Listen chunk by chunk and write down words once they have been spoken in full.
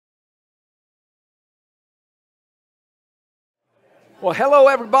Well, hello,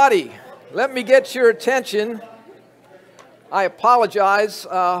 everybody. Let me get your attention. I apologize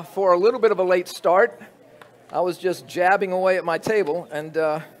for a little bit of a late start. I was just jabbing away at my table and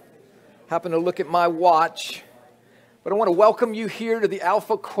happened to look at my watch. But I want to welcome you here to the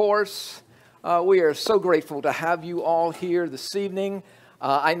Alpha Course. We are so grateful to have you all here this evening.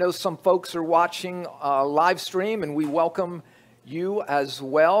 I know some folks are watching live stream, and we welcome you as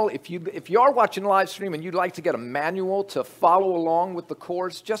well. If you are watching live stream and you'd like to get a manual to follow along with the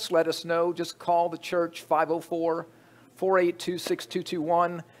course, just let us know. Just call the church,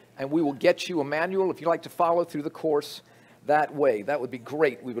 504-482-6221, and we will get you a manual if you'd like to follow through the course that way. That would be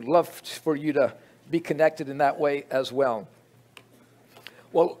great. We would love for you to be connected in that way as well.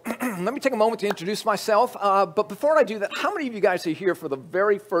 Well, let me take a moment to introduce myself. But before I do that, how many of you guys are here for the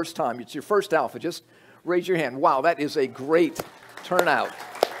very first time? It's your first Alpha. Just raise your hand. Wow, that is a great turnout.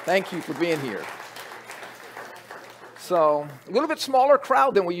 Thank you for being here. So, a little bit smaller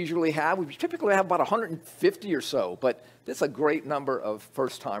crowd than we usually have. We typically have about 150 or so, but this is a great number of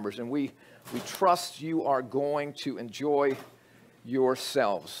first-timers, and we trust you are going to enjoy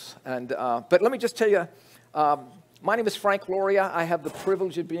yourselves. And but let me just tell you, my name is Frank Loria. I have the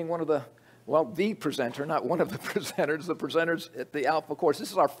privilege of being the presenter, not one of the presenters at the Alpha Course.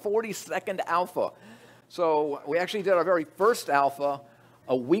 This is our 42nd Alpha. So we actually did our very first Alpha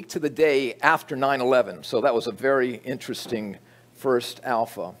a week to the day after 9/11. So that was a very interesting first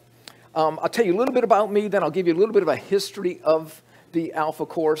Alpha. I'll tell you a little bit about me, then I'll give you a little bit of a history of the Alpha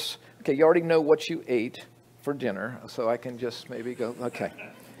Course. Okay, you already know what you ate for dinner, so I can just maybe go, okay.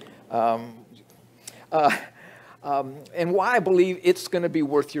 And why I believe it's going to be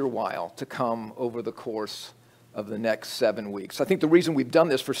worth your while to come over the course of the next 7 weeks. I think the reason we've done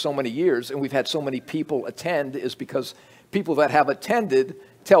this for so many years and we've had so many people attend is because people that have attended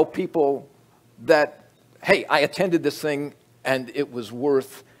tell people that, hey, I attended this thing and it was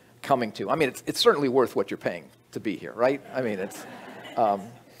worth coming to. I mean, it's certainly worth what you're paying to be here, right? I mean, it's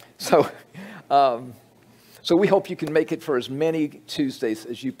so we hope you can make it for as many Tuesdays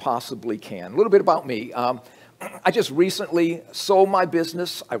as you possibly can. A little bit about me. I just recently sold my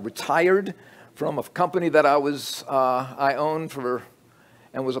business. I retired from a company that I owned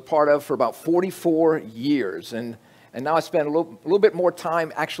and was a part of for about 44 years, and now I spend a little bit more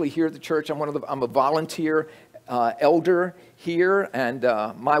time actually here at the church. I'm a volunteer elder here, and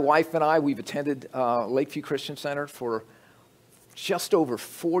my wife and I, we've attended Lakeview Christian Center for just over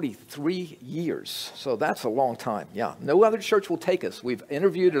 43 years. So that's a long time. Yeah, no other church will take us. We've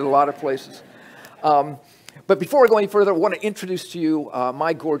interviewed at a lot of places. But before I go any further, I want to introduce to you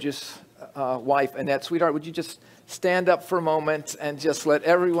my gorgeous wife, Annette. Sweetheart, would you just stand up for a moment and just let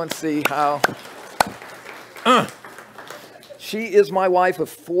everyone see how... She is my wife of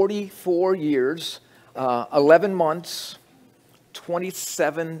 44 years, 11 months,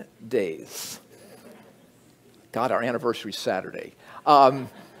 27 days. God, our anniversary Saturday.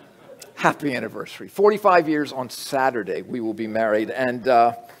 Happy anniversary. 45 years on Saturday we will be married. And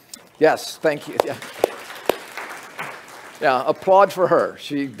yes, thank you. Yeah, applaud for her.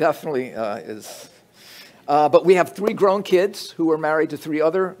 She definitely is. But we have 3 grown kids who are married to 3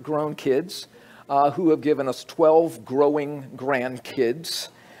 other grown kids who have given us 12 growing grandkids.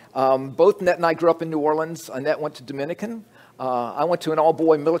 Both Annette and I grew up in New Orleans. Annette went to Dominican. I went to an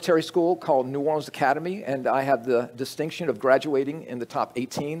all-boy military school called New Orleans Academy, and I had the distinction of graduating in the top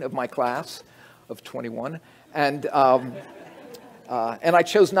 18 of my class of 21. And I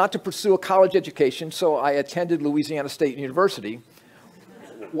chose not to pursue a college education, so I attended Louisiana State University,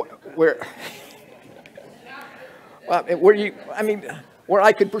 where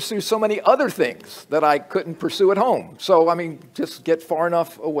I could pursue so many other things that I couldn't pursue at home. So, I mean, just get far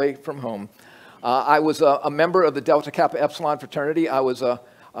enough away from home. I was a member of the Delta Kappa Epsilon fraternity. I was a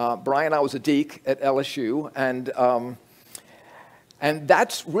deek at LSU, and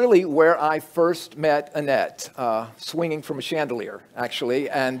that's really where I first met Annette, swinging from a chandelier, actually.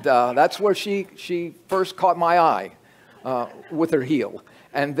 And that's where she first caught my eye with her heel.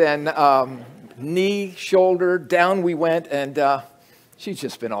 And then knee, shoulder, down we went, and she's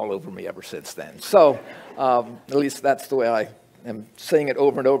just been all over me ever since then. So at least that's the way I am saying it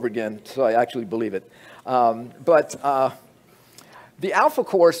over and over again, so I actually believe it. The Alpha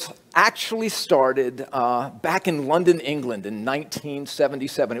Course actually started back in London, England in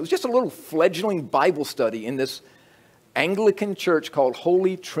 1977. It was just a little fledgling Bible study in this Anglican church called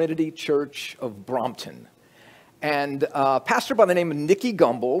Holy Trinity Church of Brompton. And a pastor by the name of Nicky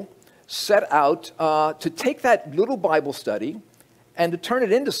Gumbel set out to take that little Bible study and to turn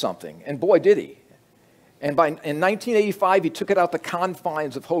it into something. And boy, did he. And in 1985, he took it out the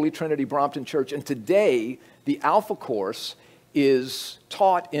confines of Holy Trinity Brompton Church. And today, the Alpha Course is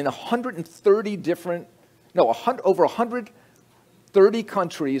taught in 130 different, no, over 130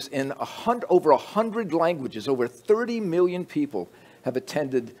 countries in over 100 languages. Over 30 million people have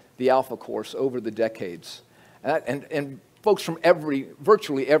attended the Alpha course over the decades. And folks from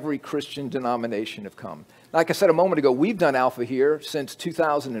virtually every Christian denomination have come. Like I said a moment ago, we've done Alpha here since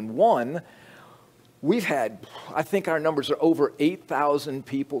 2001. We've had, I think our numbers are over 8,000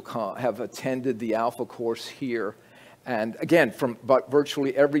 people have attended the Alpha course here. And again, from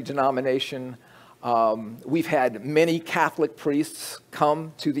virtually every denomination. We've had many Catholic priests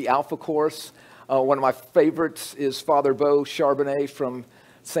come to the Alpha course. One of my favorites is Father Beau Charbonnet from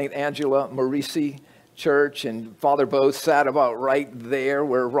St. Angela Merici Church. And Father Beau sat about right there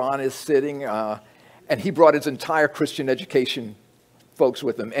where Ron is sitting. And he brought his entire Christian education folks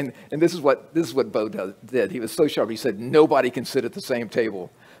with him. And this is what Beau did. He was so sharp. He said, nobody can sit at the same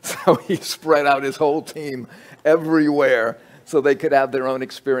table. So he spread out his whole team everywhere so they could have their own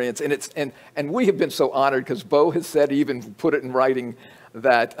experience. And we have been so honored because Beau has said, he even put it in writing,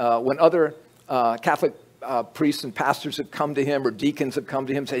 that when other Catholic priests and pastors have come to him or deacons have come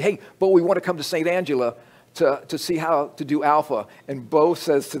to him and say, hey, Beau, we want to come to St. Angela to see how to do Alpha. And Beau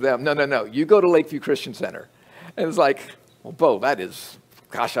says to them, no, you go to Lakeview Christian Center. And it's like, well, Beau, that is,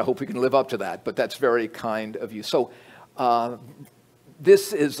 gosh, I hope we can live up to that, but that's very kind of you. So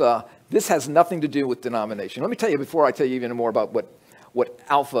this has nothing to do with denomination. Let me tell you, before I tell you even more about what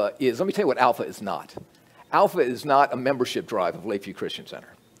Alpha is, let me tell you what Alpha is not. Alpha is not a membership drive of Lakeview Christian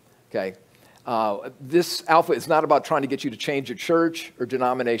Center, okay? This Alpha is not about trying to get you to change your church or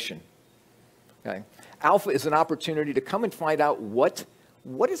denomination, okay? Alpha is an opportunity to come and find out what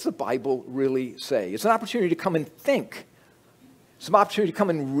does the Bible really say. It's an opportunity to come and think. It's an opportunity to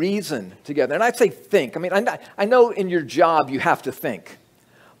come and reason together. And I'd say think. I mean, I know in your job you have to think.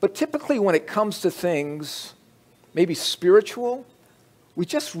 But typically when it comes to things maybe spiritual, we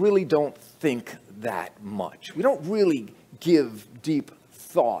just really don't think that much. We don't really give deep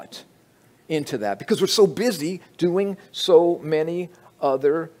thought into that because we're so busy doing so many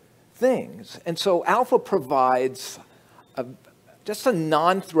other things. And so Alpha provides just a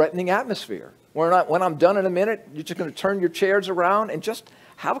non-threatening atmosphere. When I'm done in a minute, you're just going to turn your chairs around and just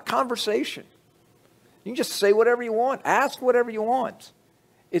have a conversation. You can just say whatever you want, ask whatever you want.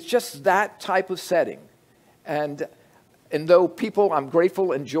 It's just that type of setting. And though people, I'm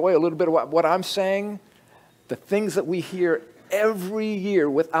grateful, enjoy a little bit of what I'm saying, the things that we hear every year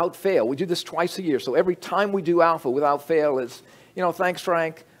without fail, we do this twice a year, so every time we do Alpha without fail is, thanks,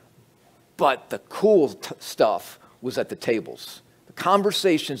 Frank, but the cool stuff was at the tables. The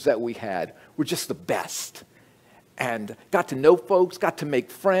conversations that we had were just the best. And got to know folks, got to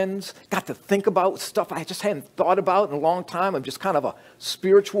make friends, got to think about stuff I just hadn't thought about in a long time. I'm just kind of a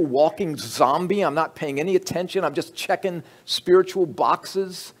spiritual walking zombie. I'm not paying any attention. I'm just checking spiritual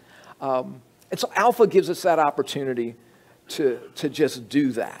boxes. And so Alpha gives us that opportunity to just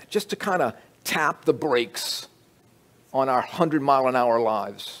do that, just to kind of tap the brakes on our 100-mile-an-hour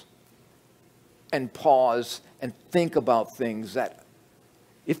lives and pause and think about things that,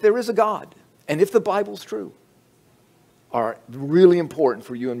 if there is a God and if the Bible's true, are really important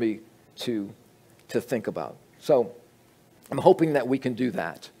for you and me to think about. So I'm hoping that we can do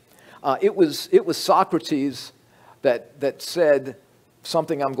that. It was Socrates that said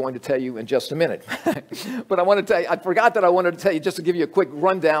something I'm going to tell you in just a minute. But I want to tell you, I forgot that I wanted to tell you, just to give you a quick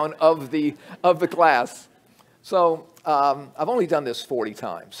rundown of the class. So I've only done this 40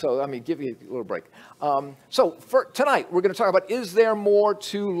 times, so give you a little break. So for tonight, we're going to talk about, is there more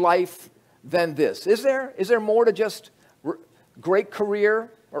to life than this? Is there more to just great career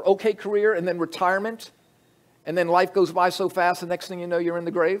or okay career and then retirement, and then life goes by so fast the next thing you know you're in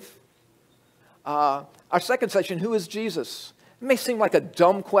the grave? Our second session, who is Jesus? It may seem like a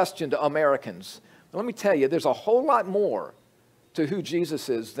dumb question to Americans, but let me tell you, there's a whole lot more to who Jesus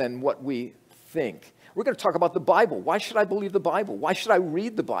is than what we think. We're going to talk about the Bible. Why should I believe the Bible? Why should I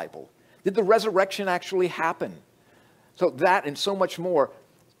read the Bible? Did the resurrection actually happen? So that and so much more.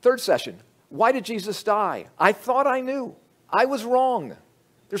 Third session, why did Jesus die? I thought I knew. I was wrong.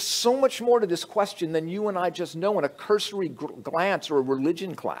 There's so much more to this question than you and I just know in a cursory glance or a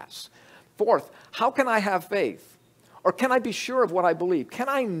religion class. Fourth, how can I have faith? Or can I be sure of what I believe? Can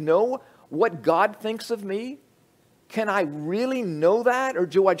I know what God thinks of me? Can I really know that? Or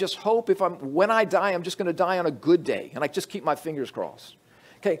do I just hope when I die, I'm just going to die on a good day and I just keep my fingers crossed?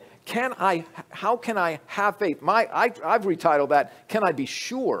 Okay, how can I have faith? I've retitled that, can I be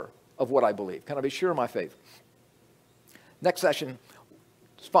sure of what I believe? Can I be sure of my faith? Next session,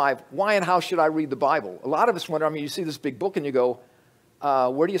 5, why and how should I read the Bible? A lot of us wonder, you see this big book and you go,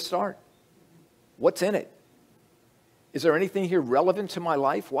 where do you start? What's in it? Is there anything here relevant to my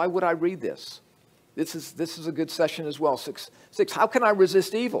life? Why would I read this? This is a good session as well. Six, how can I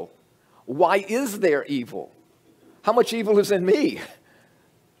resist evil? Why is there evil? How much evil is in me?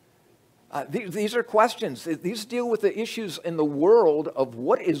 These are questions. These deal with the issues in the world of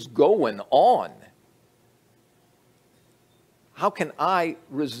what is going on. How can I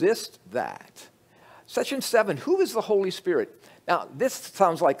resist that? Section 7, who is the Holy Spirit? Now, this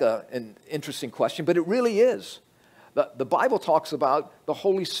sounds like an interesting question, but it really is. The Bible talks about the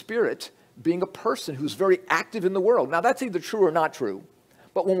Holy Spirit being a person who's very active in the world. Now, that's either true or not true.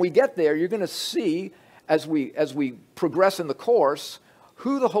 But when we get there, you're going to see, as we progress in the course,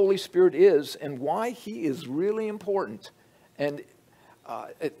 who the Holy Spirit is and why he is really important and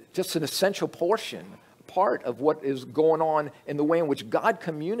just an essential part of what is going on in the way in which God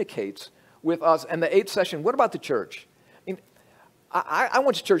communicates with us. And the 8th session, what about the church? I mean, I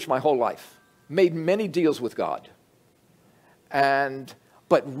went to church my whole life, made many deals with God,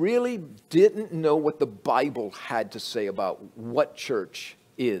 but really didn't know what the Bible had to say about what church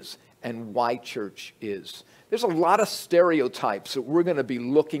is and why church is. There's a lot of stereotypes that we're going to be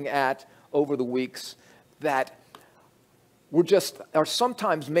looking at over the weeks that are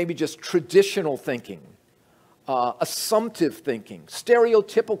sometimes maybe just traditional thinking, assumptive thinking,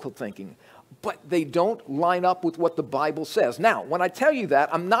 stereotypical thinking, but they don't line up with what the Bible says. Now, when I tell you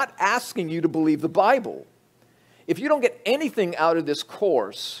that, I'm not asking you to believe the Bible. If you don't get anything out of this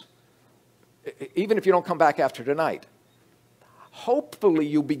course, even if you don't come back after tonight, hopefully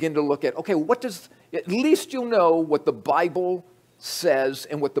you'll begin to look at, okay, at least you'll know what the Bible says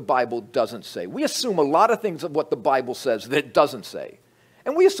and what the Bible doesn't say. We assume a lot of things of what the Bible says that it doesn't say.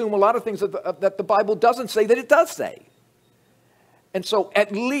 And we assume a lot of things that the Bible doesn't say that it does say. And so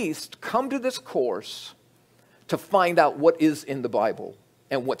at least come to this course to find out what is in the Bible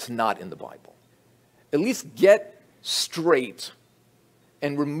and what's not in the Bible. At least get straight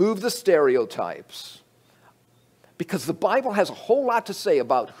and remove the stereotypes, because the Bible has a whole lot to say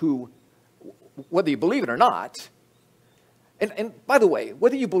about whether you believe it or not. And by the way,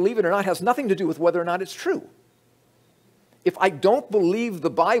 whether you believe it or not has nothing to do with whether or not it's true. If I don't believe the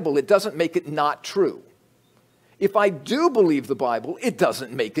Bible, it doesn't make it not true. If I do believe the Bible, it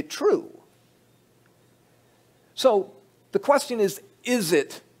doesn't make it true. So the question is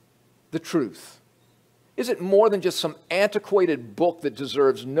it the truth? Is it more than just some antiquated book that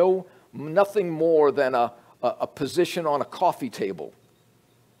deserves nothing more than a position on a coffee table,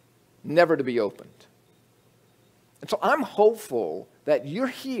 never to be opened? And so I'm hopeful that you're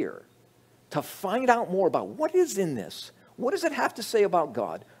here to find out more about what is in this. What does it have to say about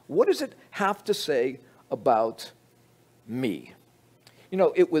God? What does it have to say about me? You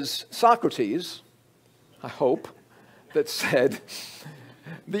know, it was Socrates, I hope, that said,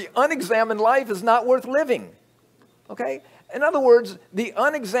 the unexamined life is not worth living. Okay? In other words, the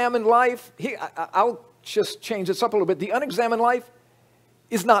unexamined life, I'll just change this up a little bit. The unexamined life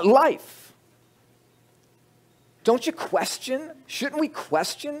is not life. Don't you question? Shouldn't we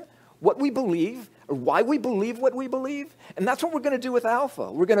question what we believe or why we believe what we believe? And that's what we're going to do with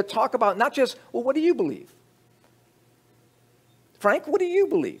Alpha. We're going to talk about not just, well, what do you believe? Frank, what do you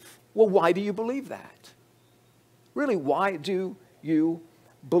believe? Well, why do you believe that? Really, why do you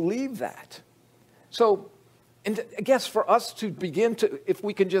believe that? So, and I guess for us to begin to, if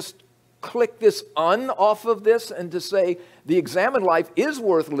we can just click this off of this and to say the examined life is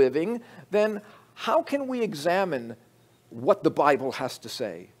worth living, then how can we examine what the Bible has to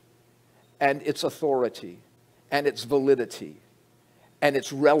say and its authority and its validity and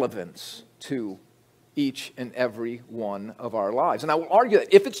its relevance to each and every one of our lives? And I will argue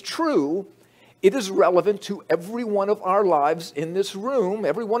that if it's true, it is relevant to every one of our lives in this room,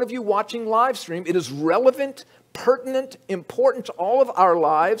 every one of you watching live stream. It is relevant, pertinent, important to all of our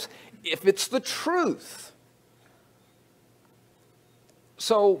lives if it's the truth.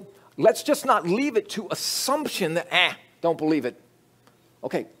 So let's just not leave it to assumption that, don't believe it.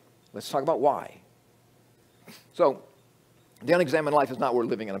 Okay, let's talk about why. So, the unexamined life is not worth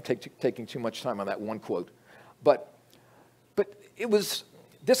living, and I'm taking too much time on that one quote. But it was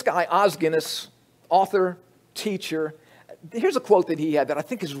this guy, Os Guinness, author, teacher. Here's a quote that he had that I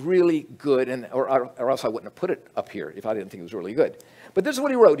think is really good, or else I wouldn't have put it up here if I didn't think it was really good. But this is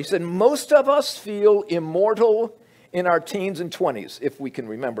what he wrote. He said, most of us feel immortal in our teens and 20s, if we can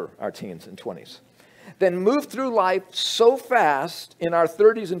remember our teens and 20s. Then move through life so fast in our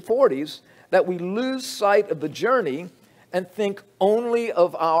 30s and 40s that we lose sight of the journey and think only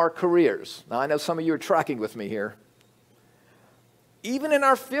of our careers. Now, I know some of you are tracking with me here. Even in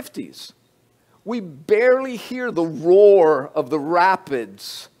our 50s, we barely hear the roar of the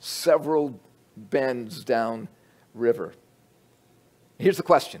rapids several bends down river. Here's the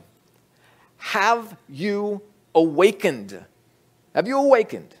question. Have you awakened? Have you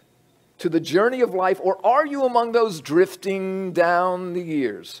awakened to the journey of life, or are you among those drifting down the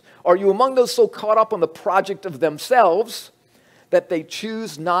years? Are you among those so caught up on the project of themselves that they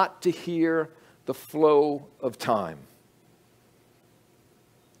choose not to hear the flow of time?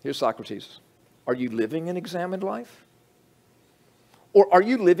 Here's Socrates. Are you living an examined life? Or are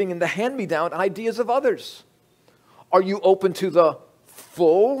you living in the hand-me-down ideas of others? Are you open to the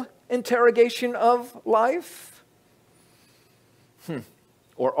full interrogation of life?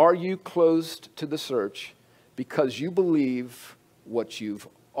 Or are you closed to the search because you believe what you've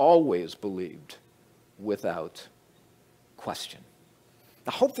always believed without question?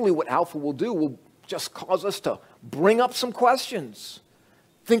 Now, hopefully what Alpha will do will just cause us to bring up some questions.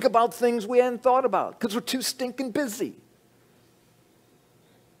 Think about things we hadn't thought about because we're too stinking busy.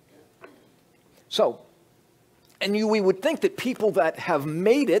 So, we would think that people that have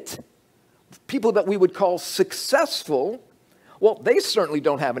made it, people that we would call successful, well, they certainly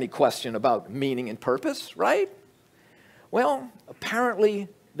don't have any question about meaning and purpose, right? Well, apparently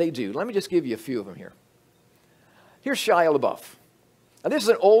they do. Let me just give you a few of them here. Here's Shia LaBeouf. Now, this is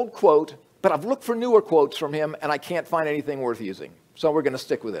an old quote, but I've looked for newer quotes from him, and I can't find anything worth using. So we're going to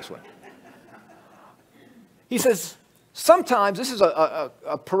stick with this one. He says, sometimes, this is a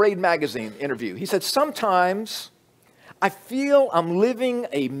Parade magazine interview. He said, sometimes I feel I'm living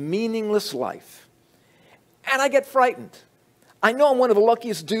a meaningless life, and I get frightened. I know I'm one of the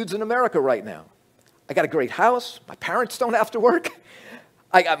luckiest dudes in America right now. I got a great house. My parents don't have to work.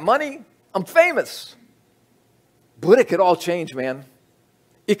 I got money. I'm famous. But it could all change, man.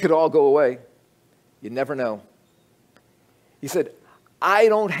 It could all go away. You never know. He said, I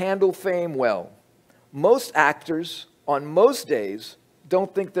don't handle fame well. Most actors on most days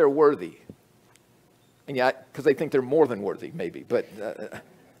don't think they're worthy. And yet, because they think they're more than worthy, maybe. But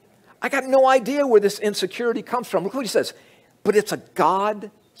I got no idea where this insecurity comes from. Look what he says. But it's a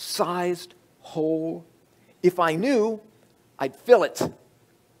God-sized hole. If I knew, I'd fill it.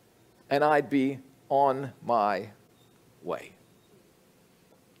 And I'd be on my way.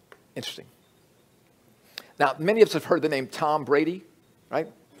 Interesting. Now, many of us have heard the name Tom Brady,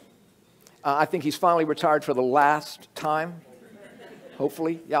 right? I think he's finally retired for the last time.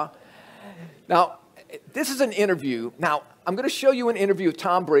 Hopefully, yeah. Now, this is an interview. Now, I'm going to show you an interview of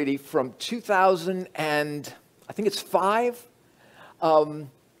Tom Brady from 2000 and I think it's 5.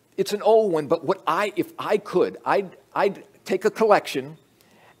 It's an old one, but if I could, I'd take a collection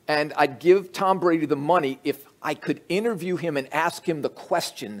and I'd give Tom Brady the money if I could interview him and ask him the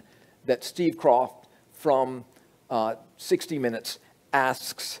question that Steve Kroft from 60 Minutes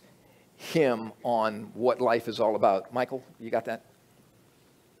asks him on what life is all about. Michael, you got that?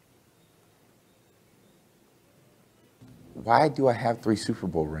 Why do I have 3 Super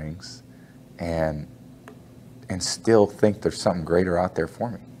Bowl rings and still think there's something greater out there for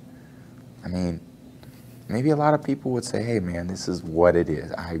me? I mean, maybe a lot of people would say, hey man, this is what it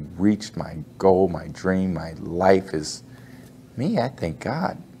is. I reached my goal, my dream, my life is me. I think,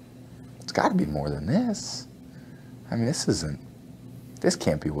 God, it's got to be more than this. I mean, this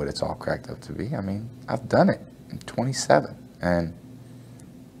can't be what it's all cracked up to be. I mean, I've done it in 27, and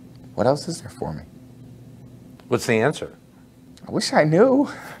what else is there for me? What's the answer? I wish I knew.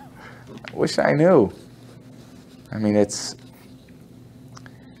 I wish I knew. I mean, I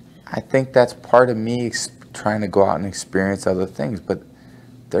think that's part of me trying to go out and experience other things, but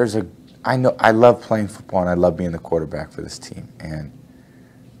I know I love playing football and I love being the quarterback for this team,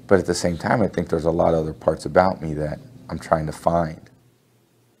 but at the same time, I think there's a lot of other parts about me that I'm trying to find.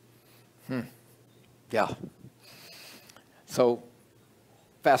 Yeah. So,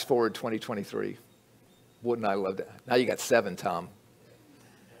 fast forward 2023. Wouldn't I love that? Now you got 7, Tom,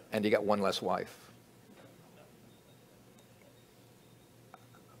 and you got 1 less wife.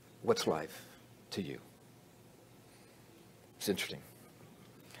 What's life to you? It's interesting.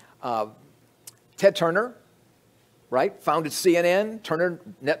 Ted Turner, right, founded CNN, Turner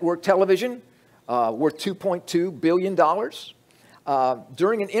Network Television, worth $2.2 billion.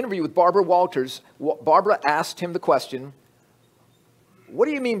 During an interview with Barbara Walters, Barbara asked him the question, what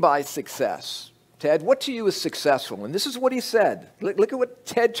do you mean by success? Ted, what to you is successful? And this is what he said. Look at what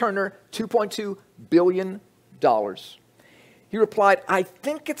Ted Turner, $2.2 billion. He replied, I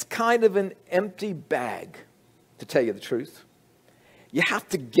think it's kind of an empty bag, to tell you the truth. You have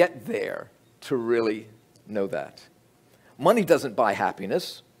to get there to really know that. Money doesn't buy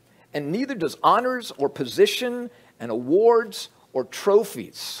happiness, and neither does honors or position and awards or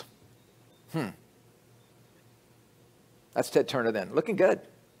trophies. That's Ted Turner then. Looking good.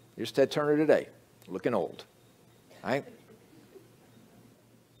 Here's Ted Turner today. Looking old. Right?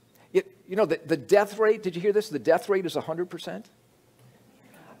 You know, the death rate, did you hear this? The death rate is 100%.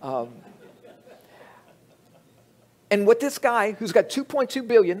 And what this guy, who's got 2.2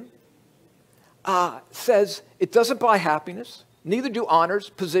 billion, says, it doesn't buy happiness, neither do honors,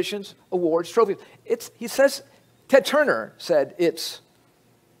 positions, awards, trophies. He says, Ted Turner said, it's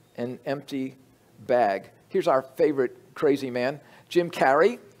an empty bag. Here's our favorite crazy man, Jim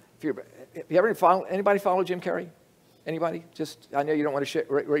Carrey. Anybody follow Jim Carrey? Anybody? Just, I know you don't want to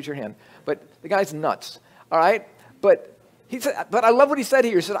raise your hand, but the guy's nuts, all right? But he said, but I love what he said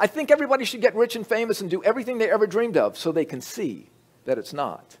here. He said, I think everybody should get rich and famous and do everything they ever dreamed of so they can see that it's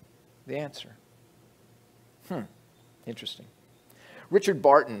not the answer. Interesting. Richard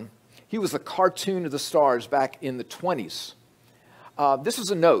Barton, he was the cartoon of the stars back in the 20s. This is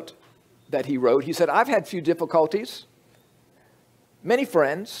a note that he wrote. He said, I've had few difficulties, many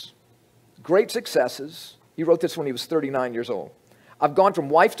friends, great successes. He wrote this when he was 39 years old. I've gone from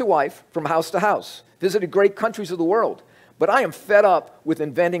wife to wife, from house to house, visited great countries of the world, but I am fed up with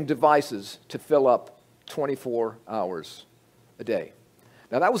inventing devices to fill up 24 hours a day.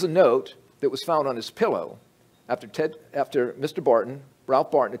 Now, that was a note that was found on his pillow after Mr. Barton,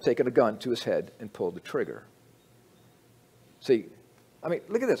 Ralph Barton, had taken a gun to his head and pulled the trigger. See, I mean,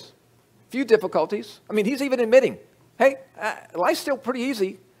 look at this. Few difficulties. I mean, he's even admitting, hey, life's still pretty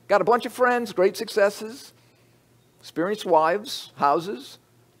easy. Got a bunch of friends, great successes, experienced wives, houses,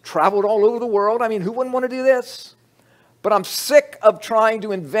 traveled all over the world. I mean, who wouldn't want to do this? But I'm sick of trying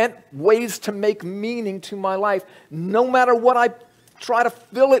to invent ways to make meaning to my life. No matter what I try to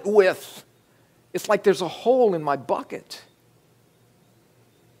fill it with, it's like there's a hole in my bucket.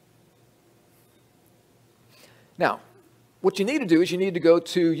 Now, what you need to do is you need to go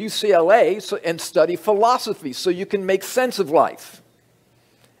to UCLA and study philosophy so you can make sense of life.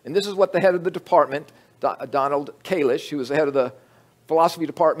 And this is what the head of the department, Donald Kalish, who was the head of the philosophy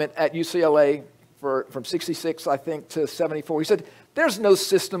department at UCLA from 66, I think, to 74. He said, there's no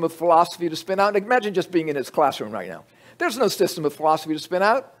system of philosophy to spin out. Imagine just being in his classroom right now. There's no system of philosophy to spin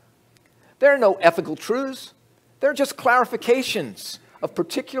out. There are no ethical truths. They're just clarifications of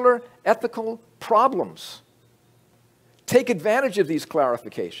particular ethical problems. Take advantage of these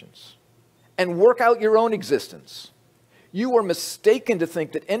clarifications and work out your own existence. You are mistaken to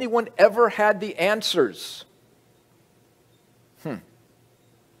think that anyone ever had the answers.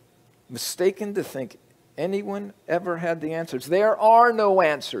 Mistaken to think anyone ever had the answers. There are no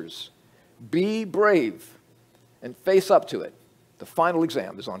answers. Be brave and face up to it. The final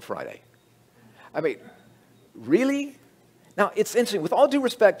exam is on Friday. I mean, really? Now, it's interesting. With all due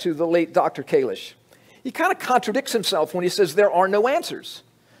respect to the late Dr. Kalish, he kind of contradicts himself when he says there are no answers.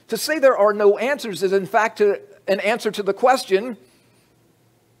 To say there are no answers is, in fact, an answer to the question,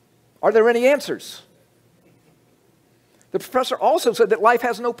 are there any answers? The professor also said that life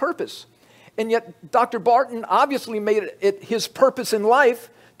has no purpose. And yet, Dr. Barton obviously made it his purpose in life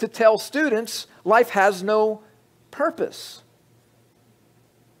to tell students life has no purpose.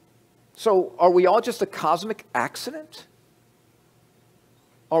 So, are we all just a cosmic accident?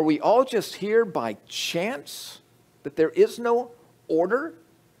 Are we all just here by chance? That there is no order?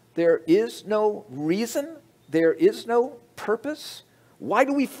 There is no reason? There is no purpose? Why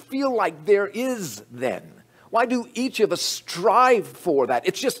do we feel like there is then? Why do each of us strive for that?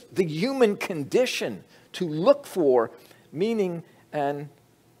 It's just the human condition to look for meaning and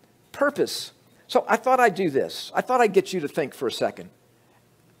purpose. So I thought I'd do this. I thought I'd get you to think for a second.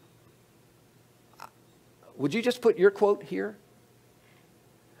 Would you just put your quote here?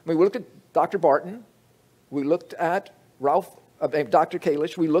 I mean, we looked at Dr. Barton. We looked at Dr.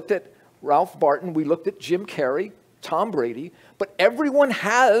 Kalish. We looked at Ralph Barton. We looked at Jim Carrey, Tom Brady. But everyone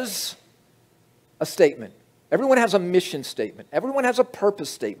has a statement. Everyone has a mission statement. Everyone has a purpose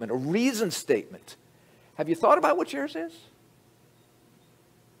statement, a reason statement. Have you thought about what yours is?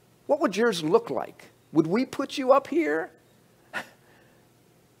 What would yours look like? Would we put you up here?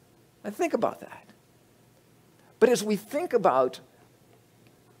 And think about that. But as we think about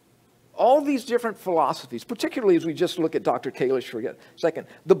all these different philosophies, particularly as we just look at Dr. Kalish for a second,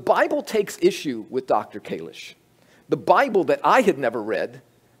 the Bible takes issue with Dr. Kalish. The Bible that I had never read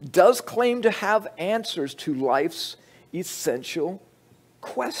does claim to have answers to life's essential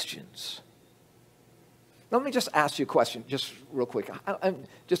questions. Now, let me just ask you a question, just real quick.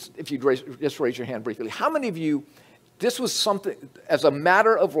 Just if you'd raise your hand briefly. How many of you, this was something, as a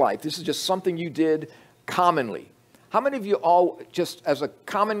matter of life, this is just something you did commonly. How many of you all, just as a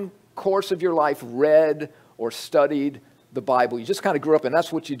common course of your life, read or studied the Bible? You just kind of grew up and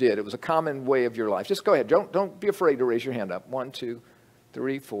that's what you did. It was a common way of your life. Just go ahead. Don't be afraid to raise your hand up. 1, 2,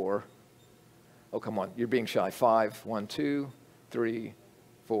 3, 4, Oh, come on. You're being shy. 5, 1, 2, 3,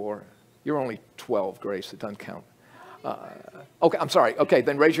 4. You're only 12, Grace. It doesn't count. Okay, I'm sorry. Okay,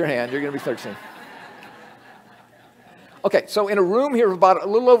 then raise your hand. You're going to be 13. Okay, so in a room here of about a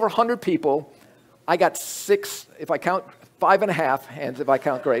little over 100 people, I got 6, if I count, 5.5 hands if I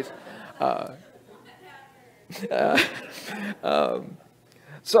count Grace.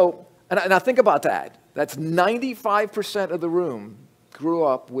 So, and I think about that. That's 95% of the room grew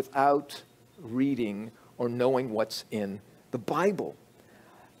up without reading or knowing what's in the Bible.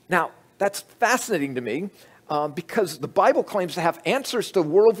 Now, that's fascinating to me because the Bible claims to have answers to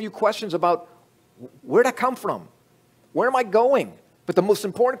worldview questions about where did I come from? Where am I going? But the most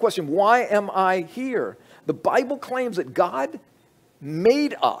important question, why am I here? The Bible claims that God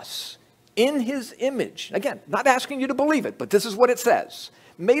made us in his image. Again, not asking you to believe it, but this is what it says.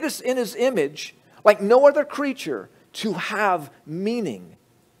 Made us in his image like no other creature to have meaning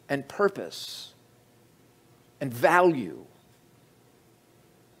and purpose and value.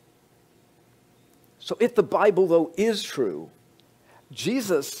 So if the Bible, though, is true,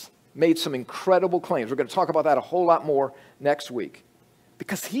 Jesus made some incredible claims. We're going to talk about that a whole lot more next week.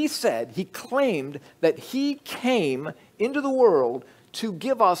 Because he claimed that he came into the world to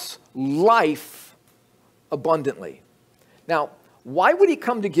give us life abundantly. Now, why would he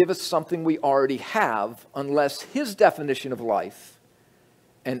come to give us something we already have unless his definition of life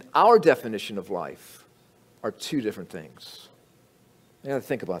and our definition of life are two different things? You got to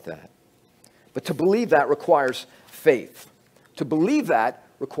think about that. But to believe that requires faith. To believe that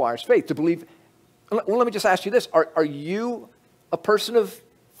requires faith. To believe, well, let me just ask you this. Are you a person of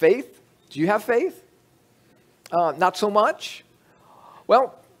faith? Do you have faith? Not so much?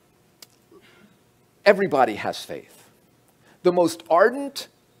 Well, everybody has faith. The most ardent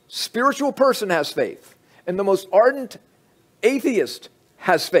spiritual person has faith. And the most ardent atheist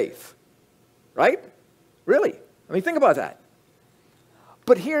has faith. Right? Really? I mean, think about that.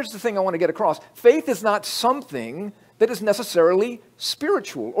 But here's the thing I want to get across. Faith is not something that is necessarily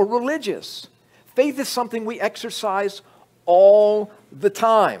spiritual or religious. Faith is something we exercise all the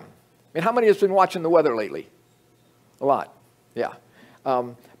time. I mean, how many has been watching the weather lately? A lot. Yeah.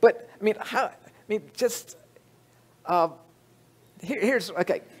 But, I mean, here's,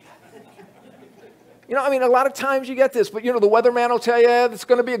 okay. You know, I mean, a lot of times you get this, but, you know, the weatherman will tell you, it's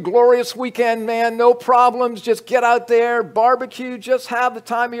going to be a glorious weekend, man, no problems, just get out there, barbecue, just have the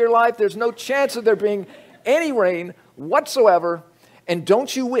time of your life. There's no chance of there being any rain whatsoever, and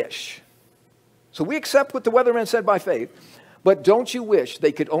don't you wish. So we accept what the weatherman said by faith, but don't you wish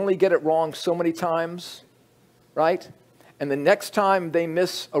they could only get it wrong so many times, right? And the next time they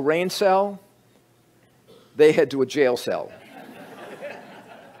miss a rain cell, they head to a jail cell.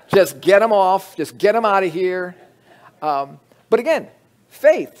 Just get them off. Just get them out of here. But again,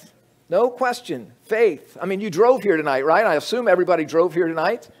 faith. No question. Faith. I mean, you drove here tonight, right? I assume everybody drove here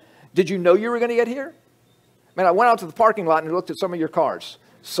tonight. Did you know you were going to get here? Man, I went out to the parking lot and looked at some of your cars.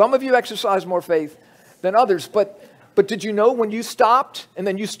 Some of you exercise more faith than others. But did you know when you stopped and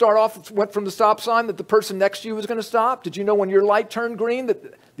then you went from the stop sign that the person next to you was going to stop? Did you know when your light turned green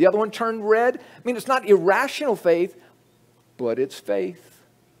that the other one turned red? I mean, it's not irrational faith, but it's faith.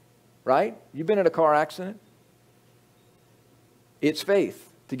 Right? You've been in a car accident. It's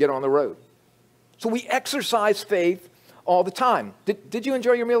faith to get on the road. So we exercise faith all the time. Did you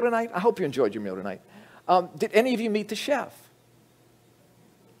enjoy your meal tonight? I hope you enjoyed your meal tonight. Did any of you meet the chef?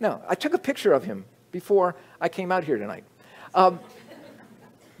 No. I took a picture of him before I came out here tonight.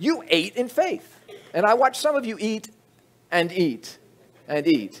 You ate in faith. And I watched some of you eat and eat and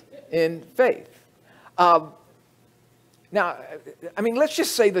eat in faith. Now, I mean, let's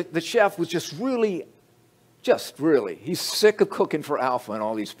just say that the chef was just really, he's sick of cooking for Alpha and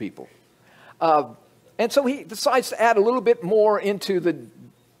all these people. And so he decides to add a little bit more into the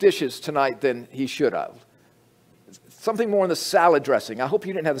dishes tonight than he should have. Something more in the salad dressing. I hope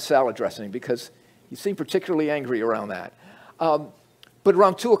you didn't have the salad dressing because you seem particularly angry around that. But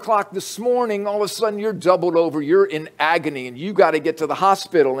around 2 o'clock this morning, all of a sudden you're doubled over. You're in agony and you got to get to the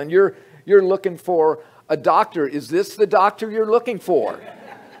hospital and you're looking for a doctor. Is this the doctor you're looking for?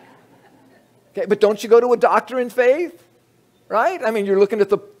 Okay, but don't you go to a doctor in faith? Right? I mean, you're looking at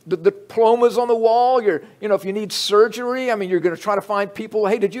the diplomas on the wall. If you need surgery, I mean, you're going to try to find people.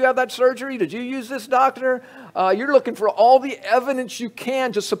 Hey, did you have that surgery? Did you use this doctor? You're looking for all the evidence you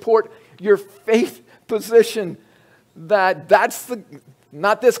can to support your faith position that's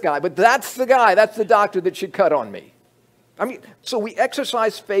not this guy, but that's the guy, that's the doctor that should cut on me. I mean, so we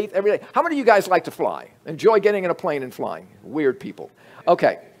exercise faith every day. How many of you guys like to fly? Enjoy getting in a plane and flying? Weird people.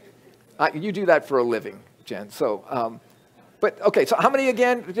 Okay. You do that for a living, Jen. So, But, okay, so how many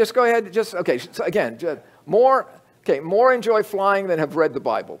again? Just go ahead. Okay, so again, more enjoy flying than have read the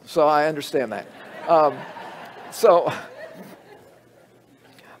Bible. So I understand that.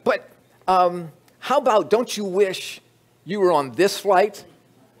 But how about, don't you wish you were on this flight?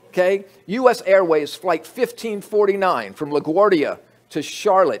 Okay, U.S. Airways Flight 1549 from LaGuardia to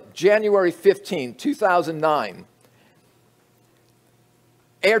Charlotte, January 15, 2009.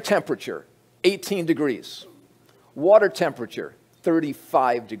 Air temperature, 18 degrees. Water temperature,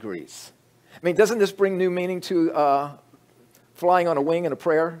 35 degrees. I mean, doesn't this bring new meaning to flying on a wing in a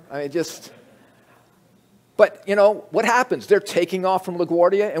prayer? I mean, but, you know, what happens? They're taking off from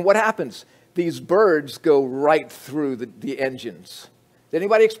LaGuardia, and what happens? These birds go right through the engines. Did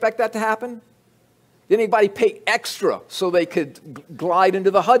anybody expect that to happen? Did anybody pay extra so they could glide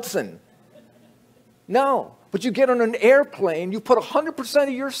into the Hudson? No. But you get on an airplane, you put 100% of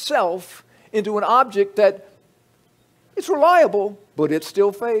yourself into an object that it's reliable, but it's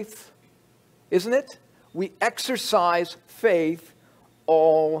still faith, isn't it? We exercise faith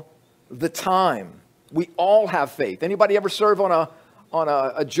all the time. We all have faith. Anybody ever serve on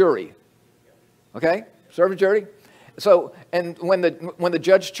a jury? Okay, serve a jury. So, and when the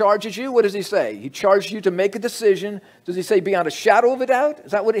judge charges you, what does he say? He charges you to make a decision. Does he say beyond a shadow of a doubt?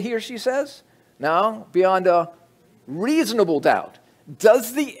 Is that what he or she says? No, beyond a reasonable doubt.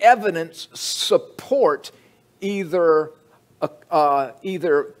 Does the evidence support either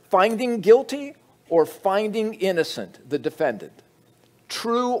finding guilty or finding innocent the defendant?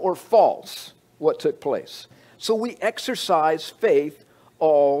 True or false, what took place? So we exercise faith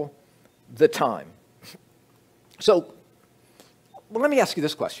all the time. So, well, let me ask you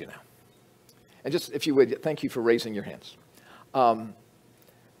this question now. And just, if you would, thank you for raising your hands.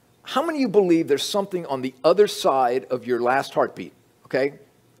 How many of you believe there's something on the other side of your last heartbeat, okay?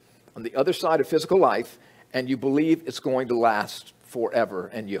 On the other side of physical life, and you believe it's going to last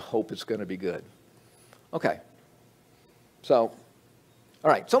forever, and you hope it's going to be good? Okay. So,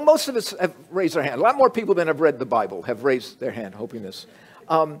 all right. So most of us have raised their hand. A lot more people than have read the Bible have raised their hand hoping this.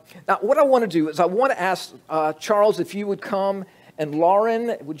 Now, what I want to do is I want to ask Charles if you would come, and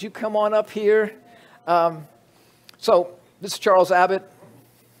Lauren, would you come on up here? So this is Charles Abbott.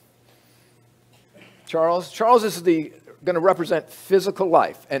 Charles is going to represent physical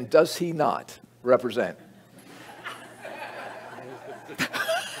life, and does he not represent?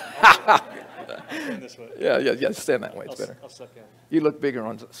 This way. Yeah, stand that way, it's better. I'll suck in. You look bigger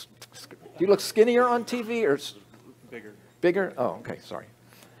on, do you look skinnier on TV or Bigger. bigger? Oh, okay, sorry.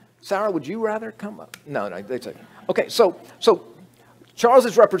 Sarah, would you rather come up? No, they say. Okay, so Charles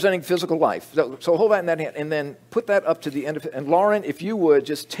is representing physical life. So hold that in that hand, and then put that up to the end of it. And Lauren, if you would,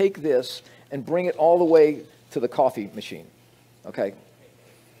 just take this and bring it all the way to the coffee machine. Okay?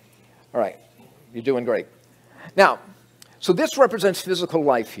 All right. You're doing great. Now, so this represents physical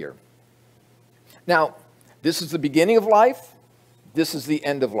life here. Now, this is the beginning of life. This is the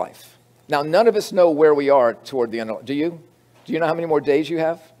end of life. Now, none of us know where we are toward the end of life. Do you? Do you know how many more days you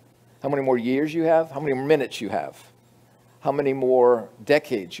have? How many more years you have? How many more minutes you have? How many more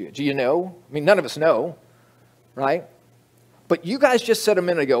decades you have? Do you know? I mean, none of us know, right? But you guys just said a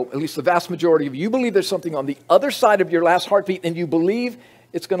minute ago, at least the vast majority of you believe there's something on the other side of your last heartbeat, and you believe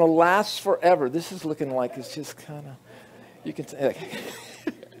it's going to last forever. This is looking like it's just kind of, you can say,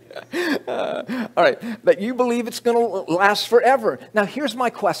 all right, that you believe it's going to last forever. Now, here's my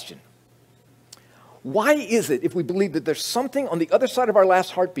question. Why is it, if we believe that there's something on the other side of our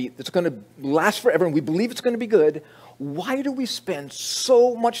last heartbeat that's going to last forever, and we believe it's going to be good, why do we spend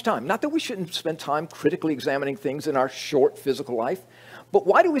so much time? Not that we shouldn't spend time critically examining things in our short physical life, but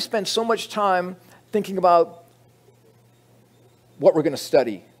why do we spend so much time thinking about what we're going to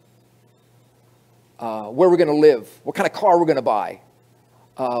study, where we're going to live, what kind of car we're going to buy,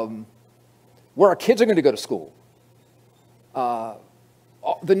 where our kids are going to go to school,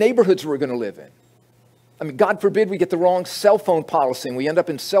 the neighborhoods we're going to live in? I mean, God forbid we get the wrong cell phone policy and we end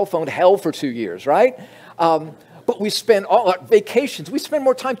up in cell phone hell for 2 years, right? But we spend all our vacations. We spend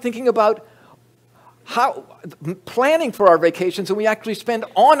more time thinking about planning for our vacations than we actually spend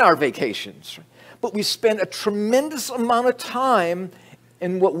on our vacations. But we spend a tremendous amount of time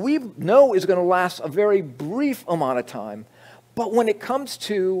in what we know is going to last a very brief amount of time. But when it comes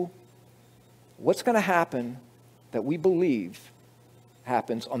to what's going to happen that we believe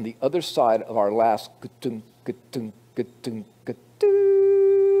happens on the other side of our last, the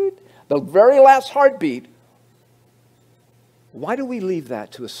very last heartbeat, why do we leave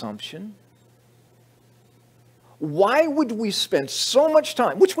that to assumption? Why would we spend so much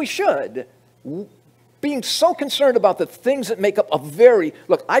time, which we should, being so concerned about the things that make up a very,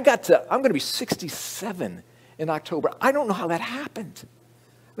 look, I'm going to be 67 in October. I don't know how that happened.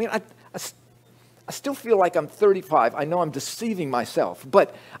 I mean, I still feel like I'm 35. I know I'm deceiving myself,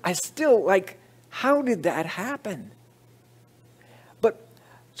 but I still, like, how did that happen? But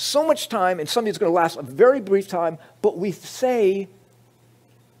so much time, and something that's going to last a very brief time, but we say,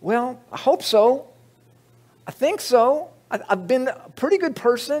 well, I hope so. I think so. I've been a pretty good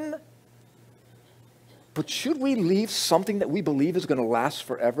person. But should we leave something that we believe is going to last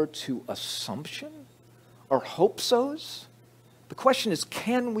forever to assumption or hope-sos? The question is,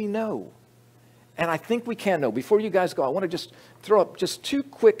 can we know? And I think we can know. Before you guys go, I want to just throw up just two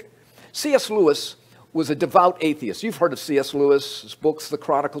quick. C.S. Lewis was a devout atheist. You've heard of C.S. Lewis, his books, The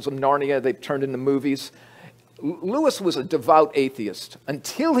Chronicles of Narnia, they've turned into movies. Lewis was a devout atheist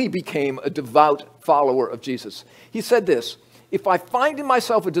until he became a devout follower of Jesus. He said this, "If I find in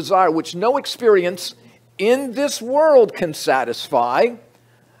myself a desire which no experience in this world can satisfy,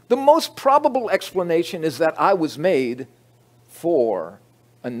 the most probable explanation is that I was made for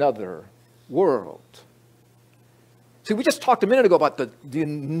another world." See, we just talked a minute ago about the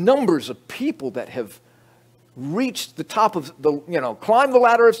numbers of people that have reached the top of climbed the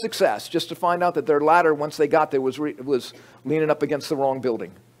ladder of success just to find out that their ladder, once they got there, was leaning up against the wrong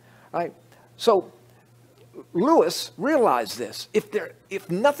building, right? So Lewis realized this. If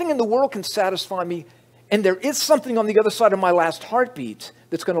nothing in the world can satisfy me, and there is something on the other side of my last heartbeat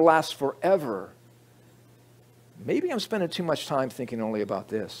that's going to last forever, maybe I'm spending too much time thinking only about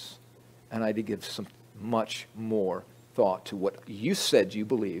this, and I need to give some much more thought to what you said you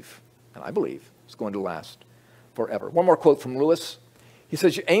believe, and I believe is going to last forever. One more quote from Lewis. He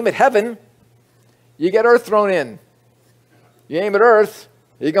says, "You aim at heaven, you get earth thrown in. You aim at earth,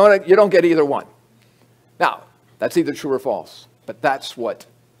 you don't get either one." Now, that's either true or false, but that's what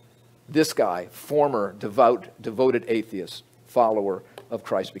this guy, former devoted atheist, follower of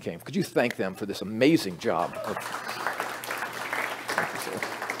Christ, became. Could you thank them for this amazing job?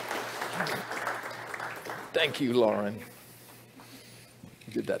 Thank you, Lauren.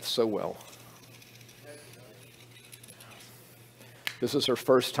 You did that so well. This is her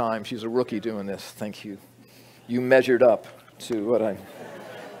first time. She's a rookie doing this. Thank you. You measured up to what I...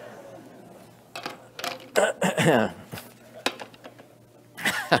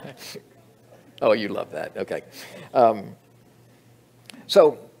 Oh, you love that. Okay.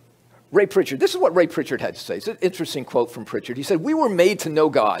 So, Ray Pritchard, this is what Ray Pritchard had to say. It's an interesting quote from Pritchard. He said, "We were made to know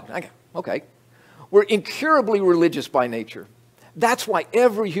God." Okay. "We're incurably religious by nature. That's why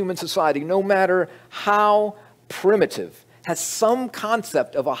every human society, no matter how primitive, has some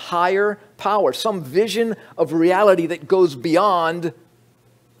concept of a higher power, some vision of reality that goes beyond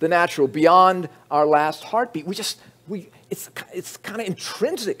the natural, beyond our last heartbeat. It's kind of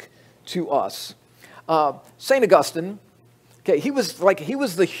intrinsic to us. St. Augustine, okay, he was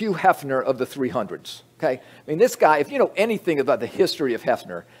the Hugh Hefner of the 300s. Okay, I mean, this guy, if you know anything about the history of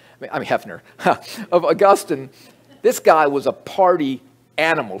Hefner, of Augustine, this guy was a party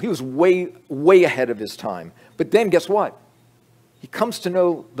animal. He was way, way ahead of his time. But then guess what? He comes to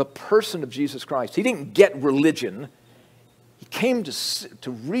know the person of Jesus Christ. He didn't get religion. He came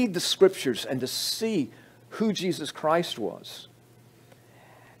to read the scriptures and to see who Jesus Christ was.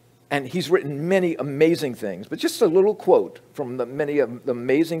 And he's written many amazing things. But just a little quote from the many of the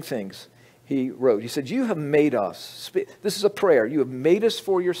amazing things he wrote. He said, "You have made us," this is a prayer, "you have made us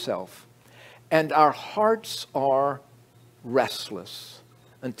for yourself, and our hearts are restless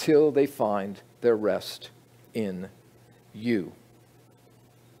until they find their rest in you."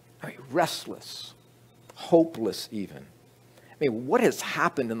 I mean, restless, hopeless even. I mean, what has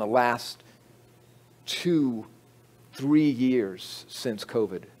happened in the last 2-3 years since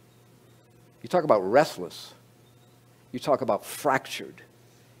COVID? You talk about restless. You talk about fractured.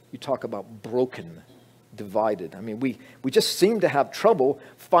 You talk about broken, divided. I mean, we just seem to have trouble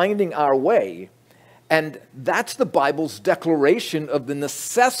finding our way. And that's the Bible's declaration of the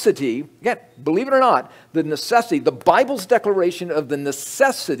necessity, again, believe it or not, the Bible's declaration of the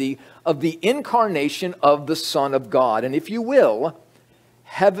necessity of the incarnation of the Son of God. And if you will,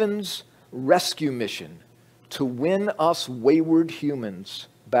 heaven's rescue mission to win us wayward humans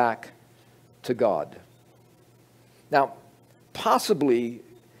back to God. Now, possibly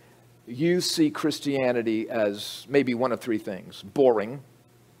you see Christianity as maybe one of three things: boring,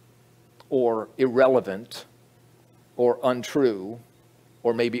 or irrelevant, or untrue,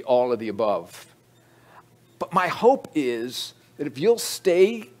 or maybe all of the above. But my hope is that if you'll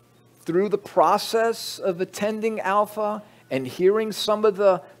stay through the process of attending Alpha and hearing some of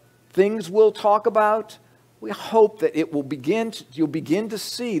the things we'll talk about, we hope that you'll begin to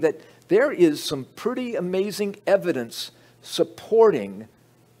see that there is some pretty amazing evidence supporting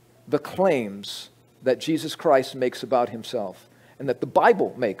the claims that Jesus Christ makes about himself and that the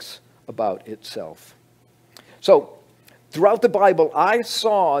Bible makes about itself. So, throughout the Bible, I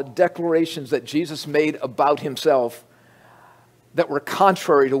saw declarations that Jesus made about himself that were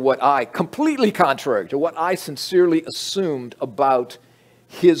completely contrary to what I sincerely assumed about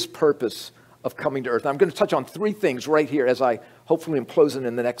his purpose of coming to earth. I'm going to touch on three things right here as I hopefully am closing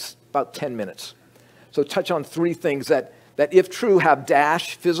in the next about 10 minutes. So touch on three things that if true have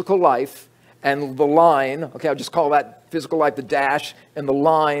dash, physical life, and the line, okay, I'll just call that physical life, the dash, and the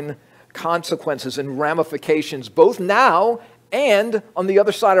line, consequences and ramifications, both now and on the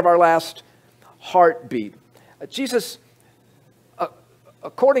other side of our last heartbeat. Jesus,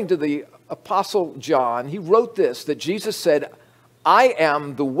 according to the Apostle John, he wrote this, that Jesus said, I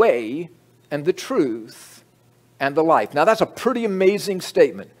am the way and the truth and the life. Now that's a pretty amazing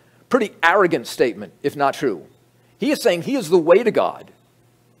statement, pretty arrogant statement, if not true. He is saying he is the way to God.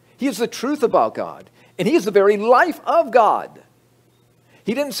 He is the truth about God. And he is the very life of God.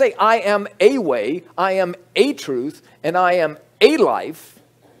 He didn't say, I am a way, I am a truth, and I am a life.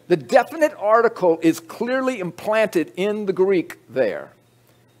 The definite article is clearly implanted in the Greek there.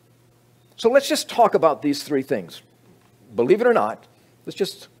 So let's just talk about these three things. Believe it or not, let's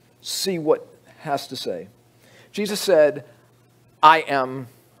just see what it has to say. Jesus said, I am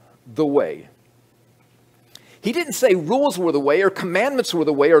the way. He didn't say rules were the way, or commandments were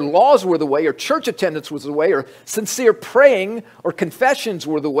the way, or laws were the way, or church attendance was the way, or sincere praying, or confessions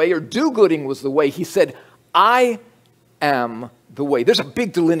were the way, or do-gooding was the way. He said, I am the way. There's a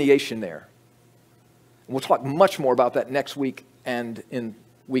big delineation there. And we'll talk much more about that next week and in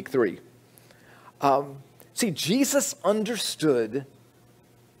week 3. See, Jesus understood,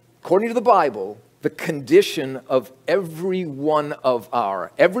 according to the Bible, the condition of every one of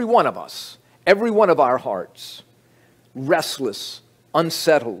us, every one of our hearts. Restless,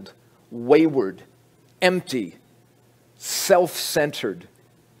 unsettled, wayward, empty, self-centered,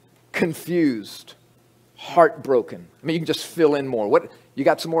 confused, heartbroken. I mean, you can just fill in more. What, you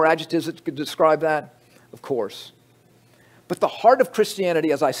got some more adjectives that could describe that? Of course. But the heart of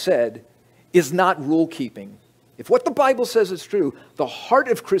Christianity, as I said, is not rule-keeping. If what the Bible says is true, the heart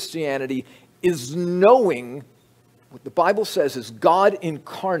of Christianity is knowing what the Bible says is God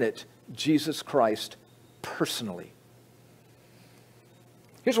incarnate, Jesus Christ, personally.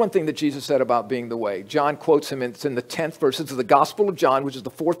 Here's one thing that Jesus said about being the way. John quotes him, it's in the 10th verses of the Gospel of John, which is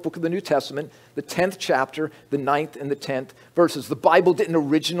the 4th book of the New Testament, the 10th chapter, the 9th and the 10th verses. The Bible didn't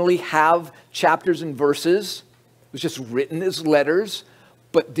originally have chapters and verses. It was just written as letters,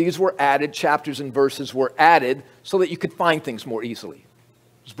 but these were added, chapters and verses were added so that you could find things more easily.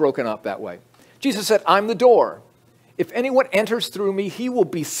 It was broken up that way. Jesus said, I'm the door. If anyone enters through me, he will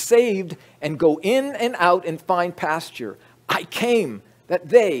be saved and go in and out and find pasture. I came that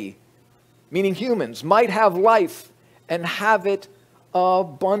they, meaning humans, might have life and have it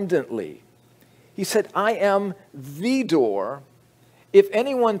abundantly. He said, I am the door. If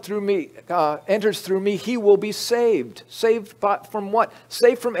anyone enters through me, he will be saved. Saved from what?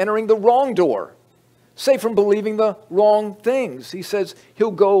 Saved from entering the wrong door. Saved from believing the wrong things. He says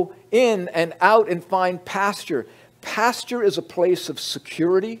he'll go in and out and find pasture. Pasture is a place of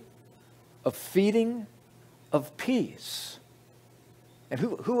security, of feeding, of peace. And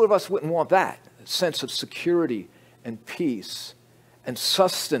who of us wouldn't want that? A sense of security and peace and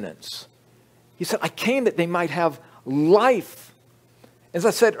sustenance. He said, I came that they might have life. As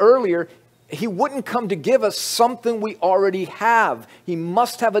I said earlier, he wouldn't come to give us something we already have. He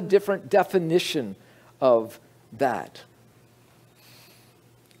must have a different definition of that.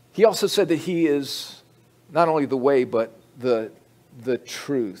 He also said that he is not only the way, but the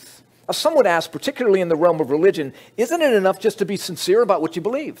truth. Now, some would ask, particularly in the realm of religion, isn't it enough just to be sincere about what you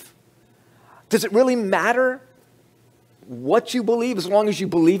believe? Does it really matter what you believe as long as you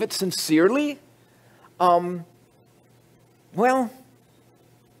believe it sincerely? Well,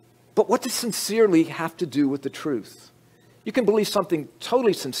 but what does sincerely have to do with the truth? You can believe something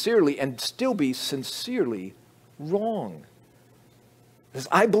totally sincerely and still be sincerely wrong. Because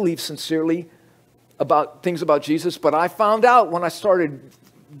I believe sincerely about things about Jesus, but I found out when I started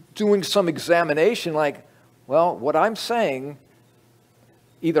doing some examination, like, well, what I'm saying,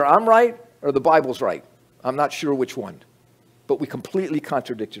 either I'm right or the Bible's right. I'm not sure which one. But we completely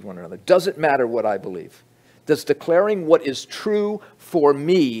contradicted one another. Does it matter what I believe? Does declaring what is true for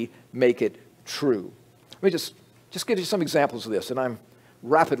me make it true? Let me just give you some examples of this, and I'm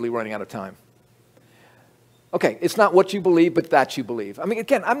rapidly running out of time. Okay, it's not what you believe, but that you believe. I mean,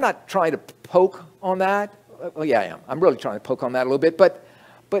 again, I'm not trying to poke on that. Well, yeah, I am. I'm really trying to poke on that a little bit, but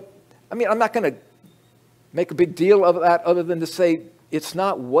I mean, I'm not going to make a big deal of that other than to say it's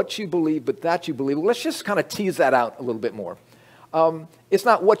not what you believe, but that you believe. Let's just kind of tease that out a little bit more. It's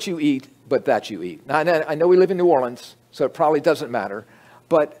not what you eat, but that you eat. Now, I know we live in New Orleans, so it probably doesn't matter.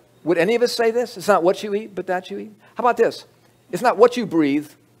 But would any of us say this? It's not what you eat, but that you eat. How about this? It's not what you breathe,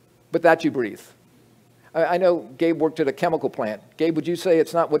 but that you breathe. I know Gabe worked at a chemical plant. Gabe, would you say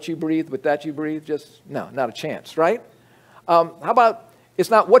it's not what you breathe, but that you breathe? Just, no, not a chance, right? How about it's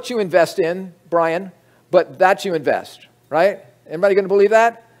not what you invest in, Brian, but that you invest, right? Anybody going to believe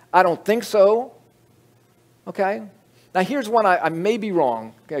that? I don't think so. Okay. Now, here's one I may be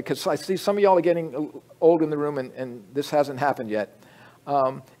wrong, because I see some of y'all are getting old in the room, and this hasn't happened yet.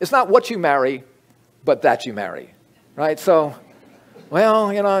 It's not what you marry, but that you marry, right? So,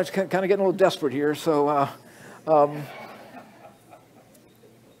 well, you know, it's kind of getting a little desperate here. So,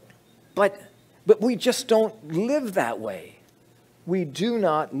 but we just don't live that way. We do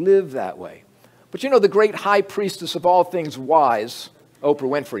not live that way. But you know, the great high priestess of all things wise,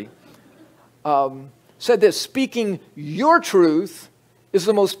 Oprah Winfrey, said this: speaking your truth is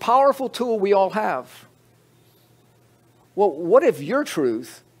the most powerful tool we all have. Well, what if your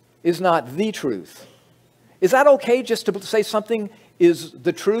truth is not the truth? Is that okay just to say something is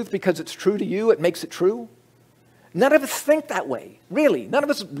the truth because it's true to you, it makes it true? None of us think that way, really. None of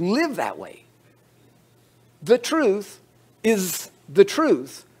us live that way. The truth is the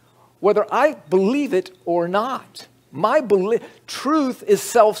truth, whether I believe it or not. Truth is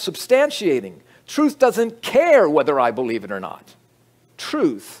self-substantiating. Truth doesn't care whether I believe it or not.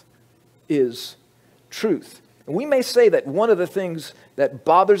 Truth is truth. And we may say that one of the things that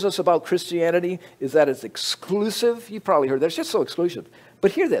bothers us about Christianity is that it's exclusive. You've probably heard that. It's just so exclusive.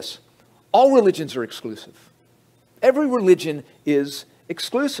 But hear this. All religions are exclusive. Every religion is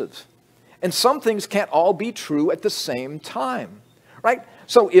exclusive. And some things can't all be true at the same time, right?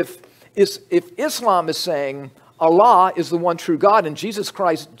 So if Islam is saying Allah is the one true God and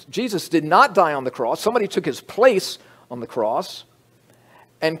Jesus did not die on the cross, somebody took his place on the cross,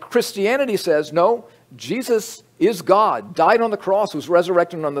 and Christianity says, no, Jesus is God, died on the cross, was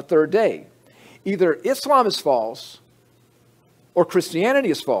resurrected on the third day. Either Islam is false or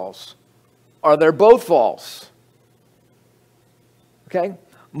Christianity is false, or they're both false. Okay?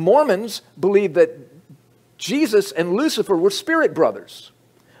 Mormons believe that Jesus and Lucifer were spirit brothers.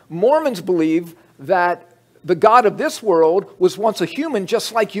 Mormons believe that the God of this world was once a human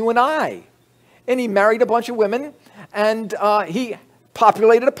just like you and I. And he married a bunch of women, and he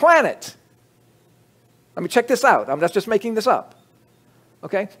populated a planet. I mean, check this out. I'm not just making this up.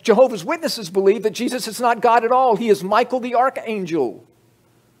 Okay? Jehovah's Witnesses believe that Jesus is not God at all. He is Michael the Archangel.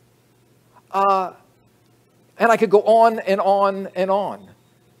 And I could go on and on and on.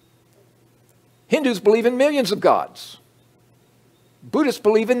 Hindus believe in millions of gods. Buddhists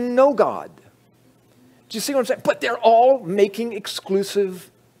believe in no God. Do you see what I'm saying? But they're all making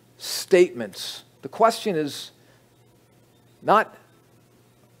exclusive statements. The question is not,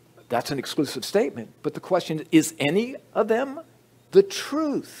 that's an exclusive statement, but the question is any of them the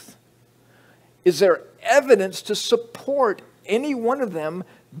truth? Is there evidence to support any one of them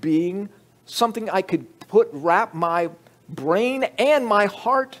being something I could wrap my brain and my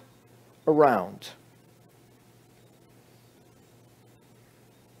heart around?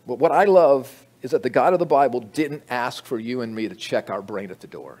 But what I love is that the God of the Bible didn't ask for you and me to check our brain at the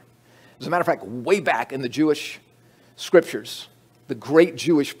door. As a matter of fact, way back in the Jewish scriptures, the great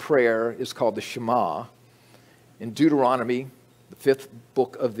Jewish prayer is called the Shema. In Deuteronomy, the 5th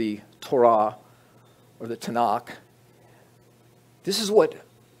book of the Torah, or the Tanakh, this is what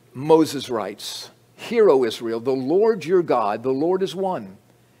Moses writes: Hear, O Israel, the Lord your God, the Lord is one.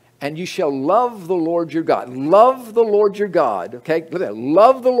 And you shall love the Lord your God. Love the Lord your God. Okay, look at that.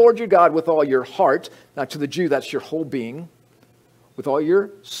 Love the Lord your God with all your heart. Now, to the Jew, that's your whole being. With all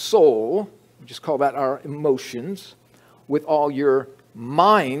your soul. We just call that our emotions. With all your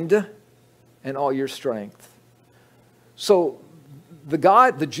mind and all your strength. So, the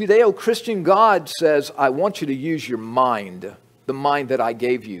Judeo-Christian God says, I want you to use your mind, the mind that I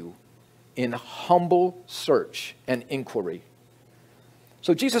gave you, in humble search and inquiry.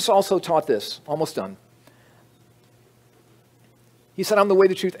 So Jesus also taught this, almost done. He said, I'm the way,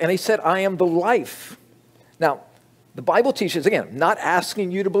 the truth, and he said, I am the life. Now, the Bible teaches, again, not asking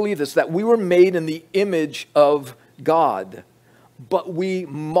you to believe this, that we were made in the image of God, but we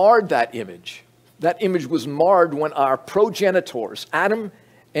marred that image. That image was marred when our progenitors, Adam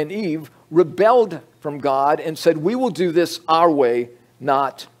and Eve, rebelled from God and said, we will do this our way,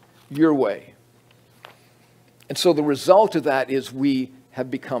 not your way. And so the result of that is we have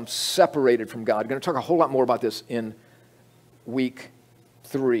become separated from God. I'm going to talk a whole lot more about this in week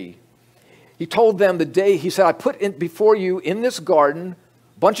 3. He told them the day, he said, I put in before you in this garden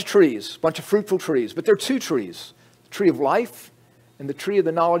a bunch of trees, a bunch of fruitful trees, but there are two trees, the tree of life and the tree of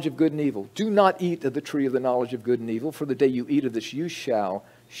the knowledge of good and evil. Do not eat of the tree of the knowledge of good and evil, for the day you eat of this, you shall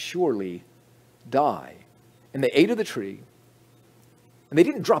surely die. And they ate of the tree, and they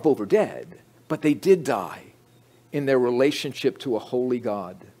didn't drop over dead, but they did die in their relationship to a holy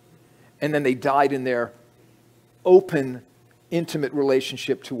God. And then they died in their open, intimate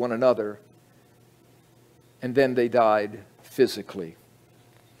relationship to one another. And then they died physically.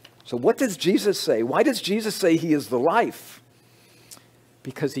 So what does Jesus say? Why does Jesus say he is the life?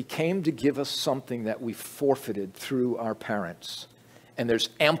 Because he came to give us something that we forfeited through our parents. And there's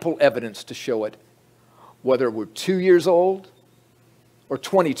ample evidence to show it, whether we're 2 years old or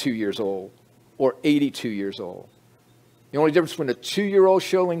 22 years old or 82 years old. The only difference between a 2-year-old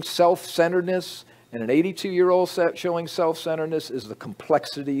showing self-centeredness and an 82-year-old showing self-centeredness is the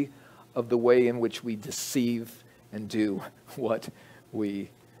complexity of the way in which we deceive and do what we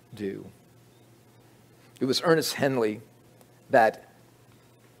do. It was Ernest Henley that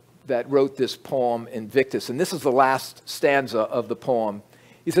wrote this poem, Invictus, and this is the last stanza of the poem.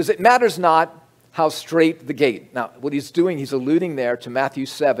 He says, it matters not how straight the gate. Now, what he's doing, he's alluding there to Matthew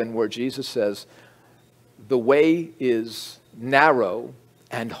 7, where Jesus says, the way is narrow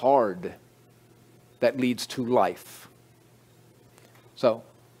and hard that leads to life. So,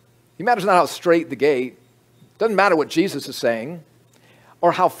 it matters not how straight the gate. Doesn't matter what Jesus is saying,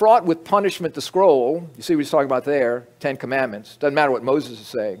 or how fraught with punishment the scroll. You see what he's talking about there, 10 Commandments. Doesn't matter what Moses is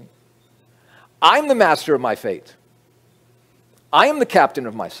saying. I'm the master of my fate. I am the captain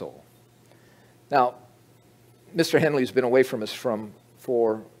of my soul. Now, Mr. Henley's been away from us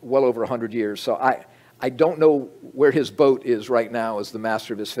for well over 100 years, so I don't know where his boat is right now as the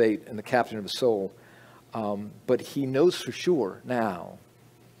master of his fate and the captain of his soul, but he knows for sure now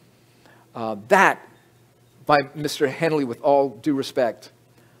that, by Mr. Henley, with all due respect,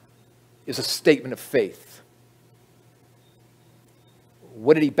 is a statement of faith.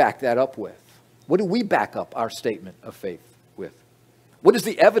 What did he back that up with? What do we back up our statement of faith with? What is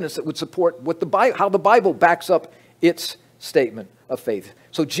the evidence that would support how the Bible backs up its statement of faith?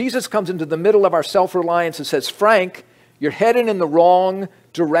 So Jesus comes into the middle of our self-reliance and says, Frank, you're heading in the wrong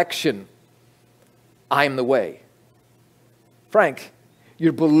direction. I am the way. Frank,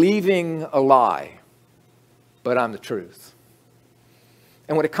 you're believing a lie, but I'm the truth.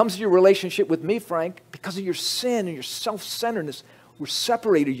 And when it comes to your relationship with me, Frank, because of your sin and your self-centeredness, we're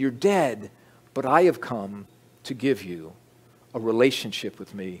separated, you're dead, but I have come to give you a relationship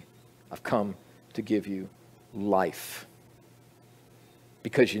with me. I've come to give you life,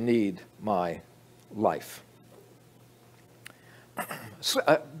 because you need my life.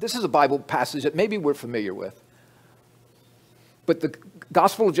 So, this is a Bible passage that maybe we're familiar with. But the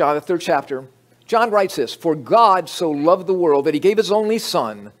Gospel of John, the 3rd chapter, John writes this, for God so loved the world that he gave his only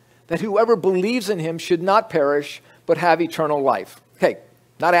Son, that whoever believes in him should not perish, but have eternal life. Okay,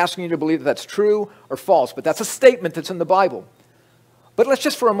 not asking you to believe that that's true or false, but that's a statement that's in the Bible. But let's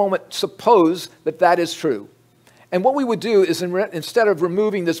just for a moment suppose that that is true. And what we would do is instead of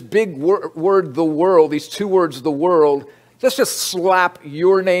removing this big word, the world, these two words, the world, let's just slap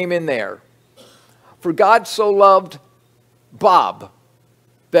your name in there. For God so loved Bob,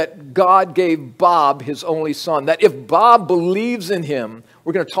 that God gave Bob his only Son, that if Bob believes in him,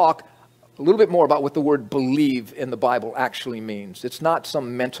 we're going to talk a little bit more about what the word believe in the Bible actually means. It's not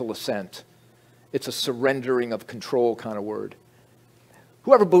some mental assent. It's a surrendering of control kind of word.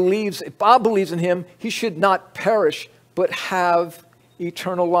 Whoever believes, if Bob believes in him, he should not perish, but have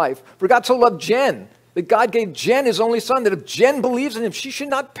eternal life. For God so loved Jen, that God gave Jen his only Son, that if Jen believes in him, she should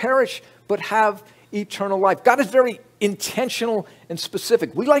not perish, but have eternal life. God is very intentional and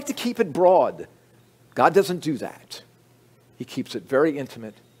specific. We like to keep it broad. God doesn't do that. He keeps it very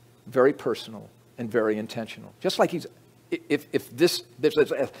intimate, very personal, and very intentional. Just like if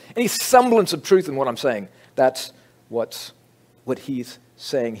there's any semblance of truth in what I'm saying, that's what he's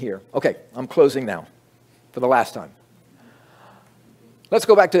saying here. Okay, I'm closing now for the last time. Let's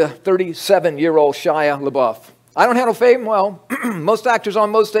go back to 37-year-old Shia LaBeouf. I don't handle fame well. Most actors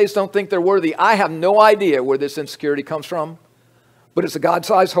on most days don't think they're worthy. I have no idea where this insecurity comes from, but it's a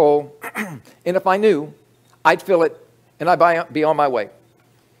God-sized hole, and if I knew, I'd fill it, and I'd be on my way.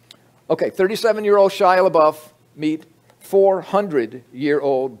 Okay, 37-year-old Shia LaBeouf meet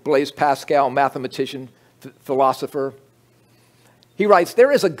 400-year-old Blaise Pascal, mathematician, philosopher. He writes,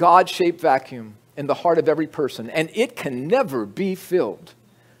 there is a God-shaped vacuum in the heart of every person, and it can never be filled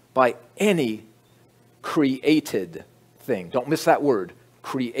by any created thing. Don't miss that word,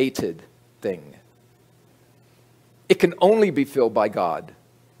 created thing. It can only be filled by God,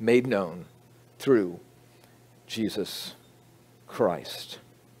 made known through Jesus Christ.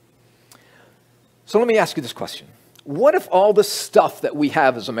 So let me ask you this question. What if all the stuff that we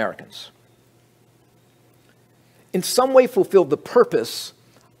have as Americans in some way fulfilled the purpose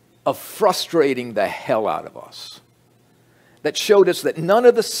of frustrating the hell out of us? That showed us that none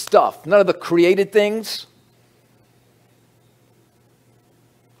of the stuff, none of the created things,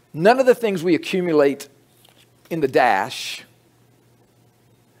 none of the things we accumulate in the dash,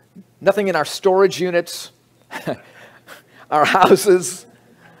 nothing in our storage units, our houses,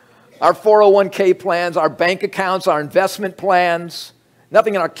 our 401k plans, our bank accounts, our investment plans,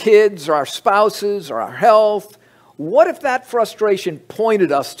 nothing in our kids or our spouses or our health. What if that frustration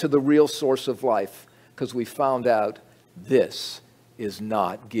pointed us to the real source of life? Because we found out this is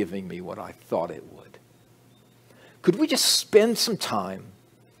not giving me what I thought it would. Could we just spend some time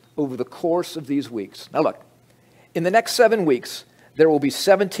over the course of these weeks? Now look, in the next 7 weeks, there will be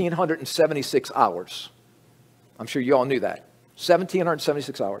 1,776 hours. I'm sure you all knew that.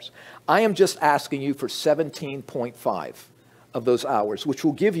 1,776 hours. I am just asking you for 17.5 of those hours, which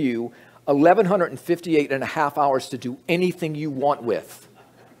will give you 1,158 and a half hours to do anything you want with.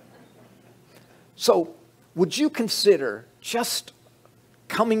 So, would you consider just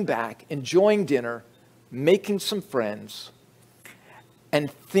coming back, enjoying dinner, making some friends,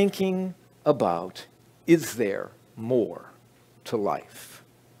 and thinking about, is there more to life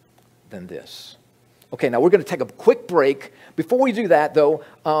than this? Okay, now we're going to take a quick break. Before we do that, though,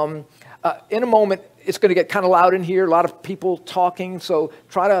 in a moment, it's going to get kind of loud in here, a lot of people talking, so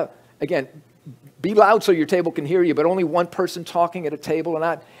try to, again, be loud so your table can hear you, but only one person talking at a table.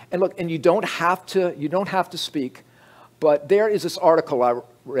 And look, and you don't have to speak, but there is this article I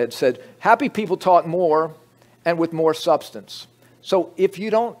read said, happy people talk more and with more substance. So if you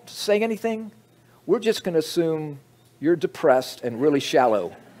don't say anything, we're just going to assume you're depressed and really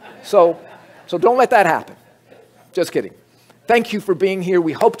shallow. So don't let that happen. Just kidding. Thank you for being here.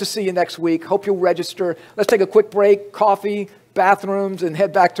 We hope to see you next week. Hope you'll register. Let's take a quick break, coffee, bathrooms, and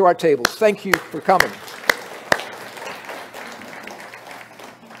head back to our tables. Thank you for coming.